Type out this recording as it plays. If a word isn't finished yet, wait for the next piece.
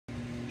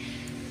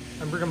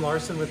I'm Brigham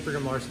Larson with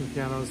Brigham Larson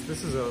Pianos.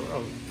 This is a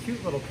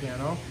cute little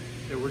piano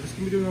that we're just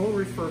going to be doing a little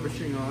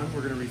refurbishing on.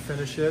 We're going to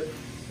refinish it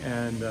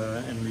and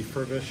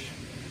refurbish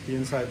the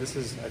inside. This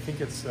is, I think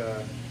it's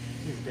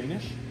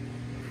Danish,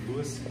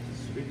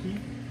 Zwicki.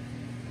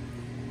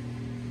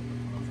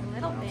 It's a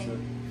little big.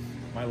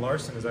 My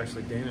Larson is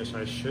actually Danish.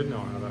 I should know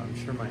how to. I'm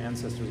sure my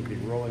ancestors would be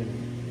rolling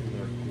in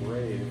their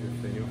grave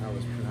if they knew how I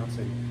was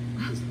pronouncing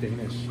this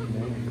Danish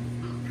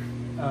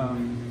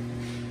name.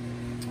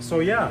 So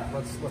yeah,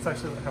 let's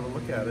actually have a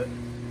look at it.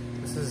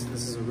 This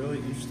is a really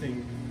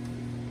interesting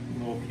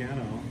little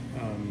piano.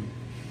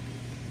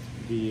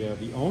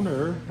 The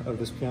owner of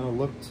this piano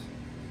looked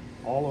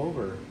all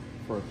over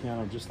for a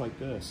piano just like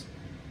this.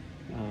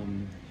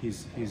 He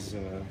has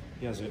an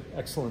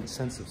excellent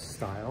sense of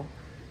style.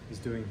 He's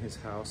doing his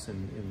house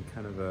in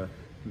kind of a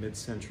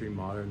mid-century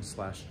modern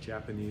 /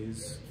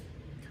 Japanese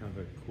kind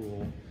of a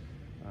cool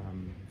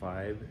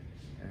vibe,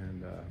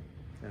 and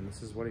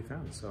this is what he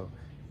found. So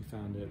he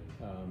found it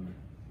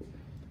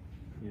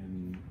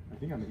I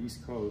think on the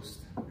East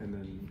Coast, and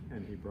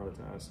he brought it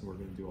to us, and we're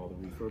going to do all the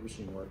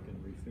refurbishing work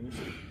and refinish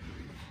it.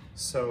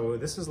 So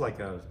this is like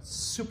a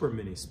super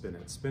mini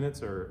spinet.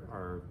 Spinets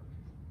are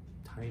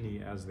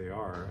tiny as they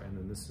are, and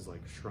then this is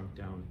like shrunk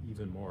down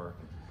even more.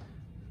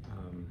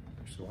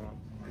 Actually, why don't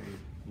I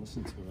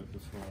listen to it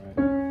before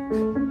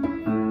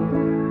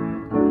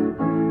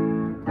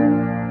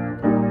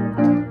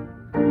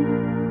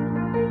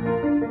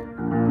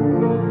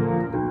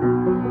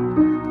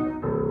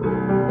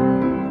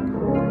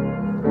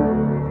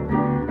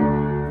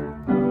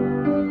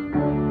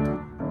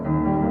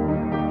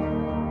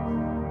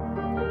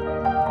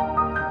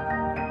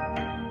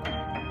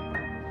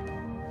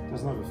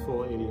doesn't have a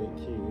full 88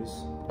 keys.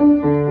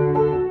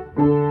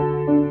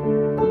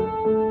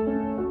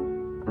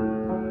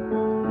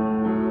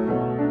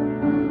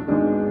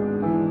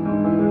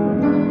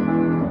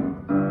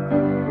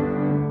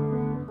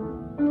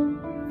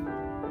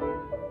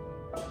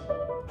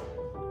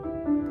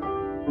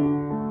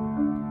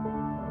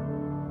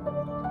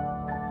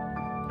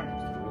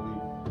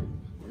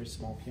 Very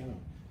small piano.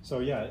 So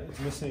yeah, it's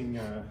missing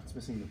the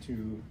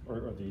two or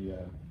the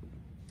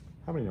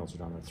how many notes are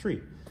down there?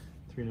 Three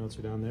notes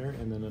are down there,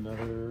 and then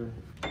another,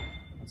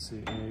 let's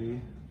see, A,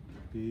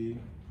 B,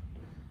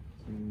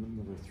 and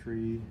another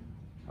 3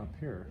 up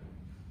here.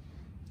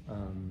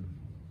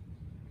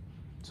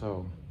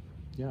 So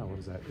yeah, what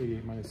is that?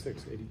 88 minus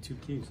 6, 82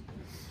 keys.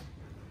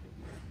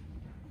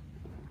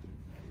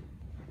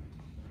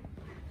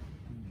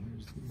 And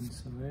here's the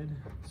inside.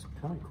 It's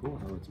kind of cool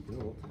how it's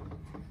built.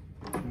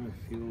 It kind of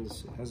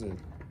feels, it has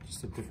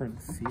just a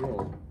different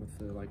feel with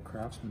the like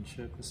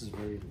craftsmanship. This is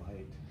very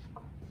light.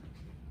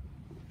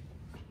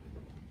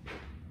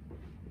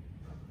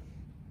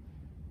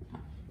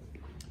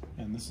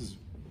 And this is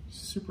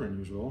super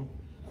unusual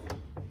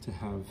to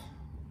have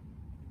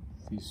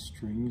these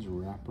strings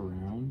wrap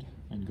around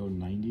and go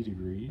 90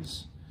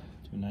 degrees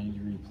to a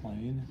 90-degree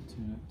plane.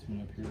 Tune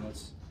up here,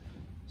 that's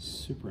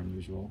super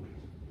unusual.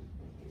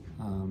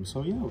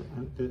 So yeah,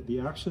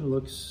 the action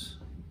looks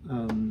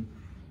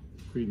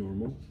pretty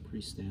normal,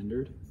 pretty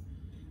standard.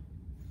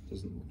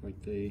 Doesn't look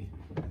like they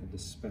had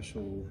this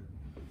specially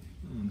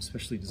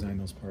designed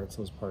those parts.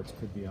 Those parts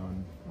could be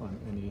on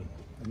any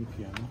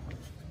piano.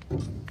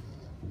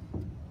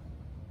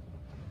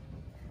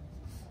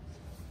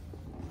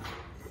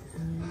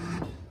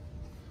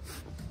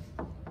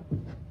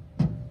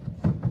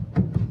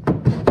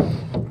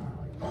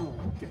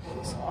 Get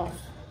this off.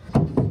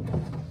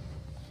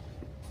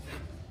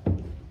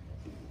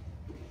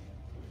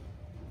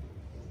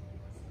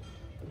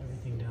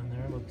 Everything down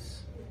there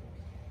looks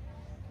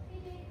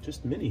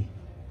just mini.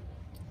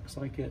 Looks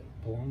like it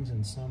belongs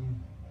in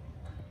some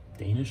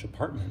Danish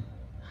apartment.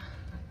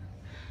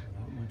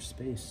 Not much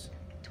space.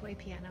 Toy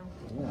piano.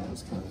 Yeah,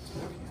 it's kind of a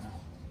toy piano.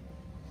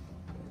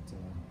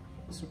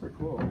 But, super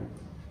cool.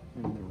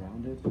 And the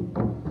rounded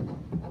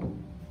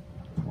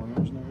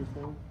corners and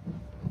everything.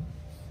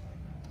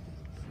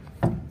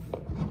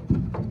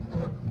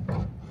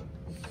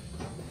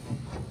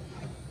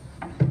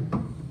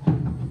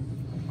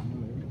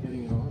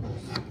 Getting it on.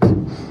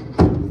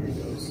 There it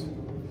goes.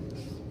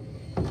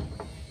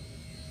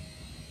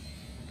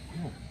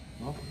 Yeah,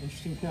 well,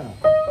 interesting piano.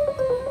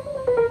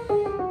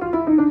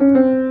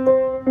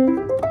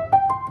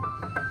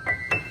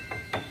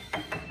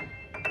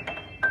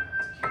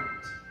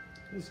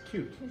 It's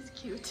cute. It's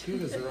cute.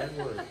 Cute is the right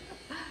word.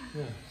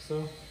 Yeah,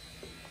 so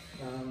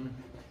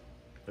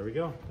there we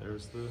go.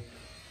 There's the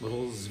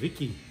little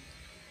Zwicki.